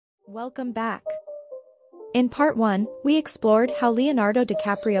Welcome back. In part 1, we explored how Leonardo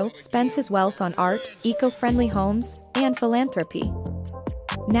DiCaprio spends his wealth on art, eco-friendly homes, and philanthropy.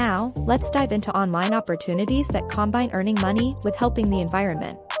 Now, let's dive into online opportunities that combine earning money with helping the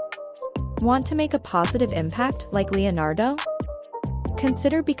environment. Want to make a positive impact like Leonardo?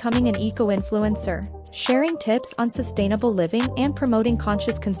 Consider becoming an eco-influencer, sharing tips on sustainable living and promoting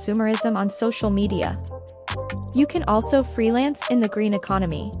conscious consumerism on social media. You can also freelance in the green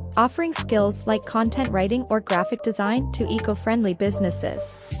economy, offering skills like content writing or graphic design to eco-friendly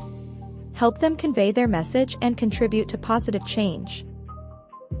businesses. Help them convey their message and contribute to positive change.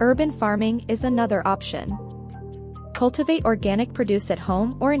 Urban farming is another option. Cultivate organic produce at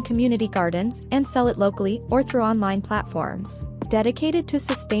home or in community gardens and sell it locally or through online platforms dedicated to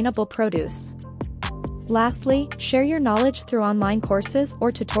sustainable produce. Lastly, share your knowledge through online courses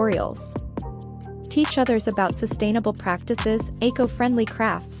or tutorials. Teach others about sustainable practices, eco-friendly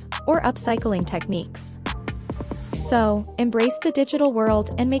crafts, or upcycling techniques. So, embrace the digital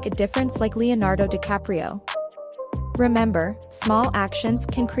world and make a difference like Leonardo DiCaprio. Remember, small actions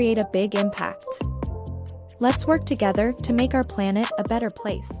can create a big impact. Let's work together to make our planet a better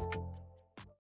place.